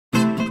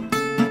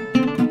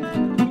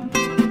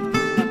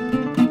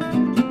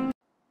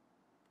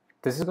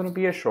This is going to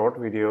be a short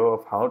video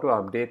of how to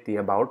update the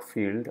About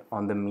field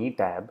on the Me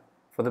tab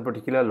for the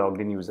particular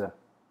logged in user.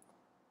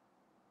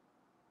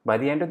 By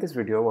the end of this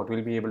video, what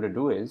we'll be able to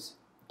do is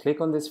click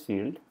on this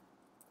field,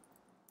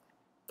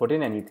 put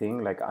in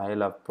anything like I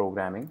love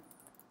programming,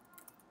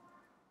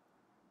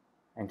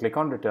 and click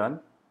on return,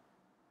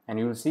 and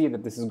you'll see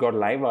that this has got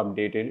live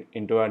updated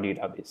into our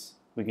database.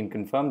 We can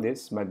confirm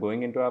this by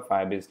going into our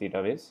Firebase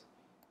database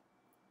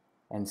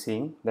and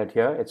seeing that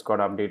here it's got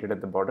updated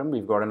at the bottom.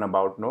 We've got an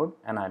About node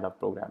and I love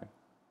programming.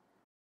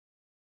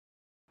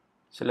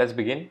 So let's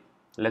begin.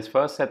 Let's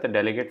first set the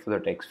delegate for the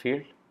text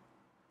field.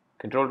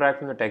 Control drag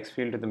from the text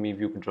field to the Me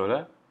View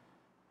controller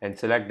and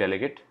select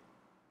delegate.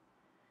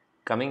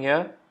 Coming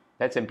here,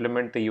 let's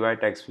implement the UI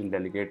text field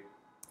delegate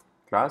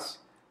class.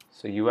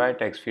 So UI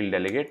text field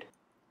delegate.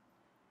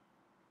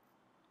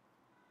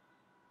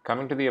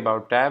 Coming to the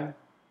About tab,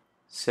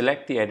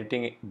 select the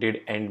editing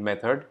did end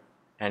method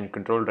and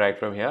control drag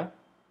from here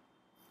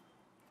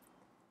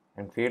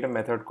and create a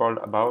method called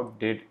about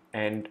did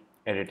end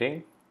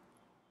editing.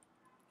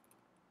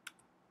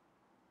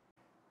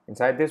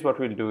 Inside this, what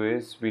we'll do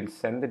is we'll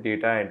send the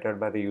data entered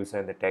by the user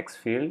in the text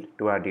field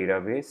to our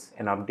database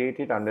and update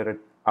it under an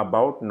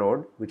About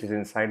node, which is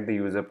inside the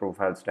user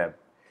profiles tab.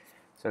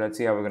 So let's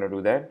see how we're going to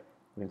do that.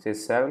 We'll say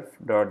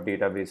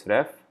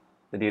self.databaseref,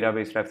 the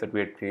database ref that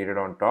we had created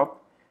on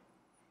top,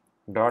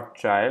 dot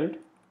child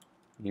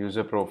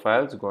user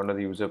profiles, go under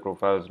the user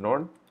profiles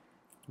node,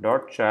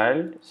 dot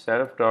child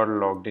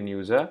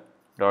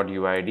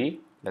self.loggedinuser.uid.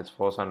 Let's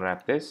force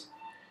unwrap this.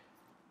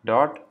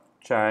 Dot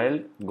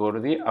child, go to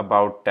the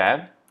About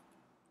tab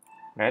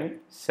and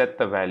set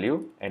the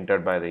value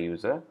entered by the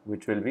user,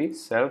 which will be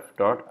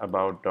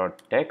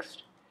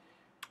self.about.text.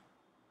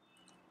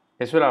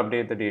 This will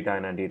update the data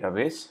in our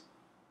database.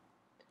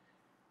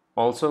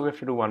 Also, we have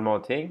to do one more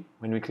thing.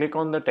 When we click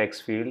on the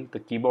text field, the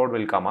keyboard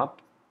will come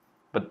up,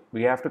 but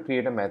we have to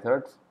create a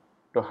method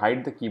to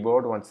hide the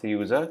keyboard once the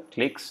user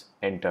clicks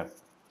enter.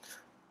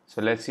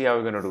 So let's see how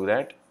we're going to do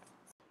that.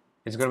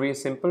 It's going to be a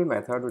simple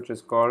method which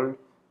is called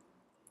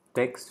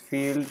text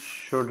field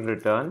should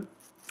return,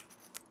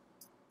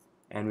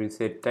 and we'll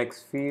say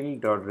text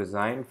field dot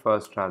resign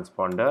first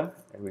transponder,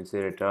 and we'll say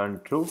return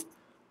true.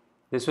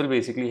 This will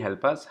basically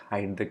help us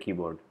hide the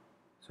keyboard.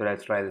 So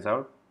let's try this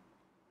out.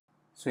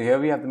 So here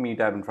we have the Me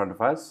tab in front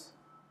of us.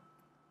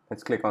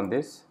 Let's click on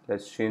this.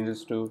 Let's change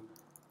this to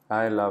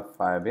I love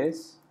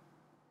Firebase.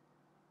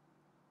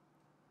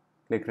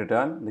 Click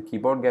return. The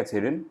keyboard gets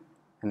hidden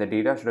and the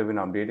data should have been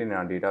updated in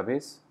our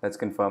database. Let's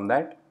confirm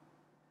that.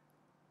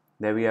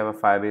 There we have a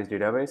Firebase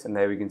database, and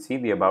there we can see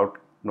the About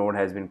node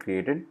has been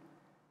created.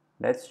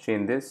 Let's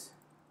change this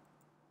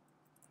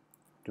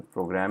to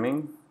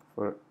programming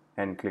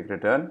and click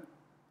return.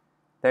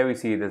 There we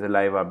see there's a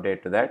live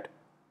update to that,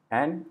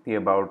 and the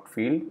About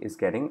field is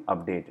getting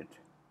updated.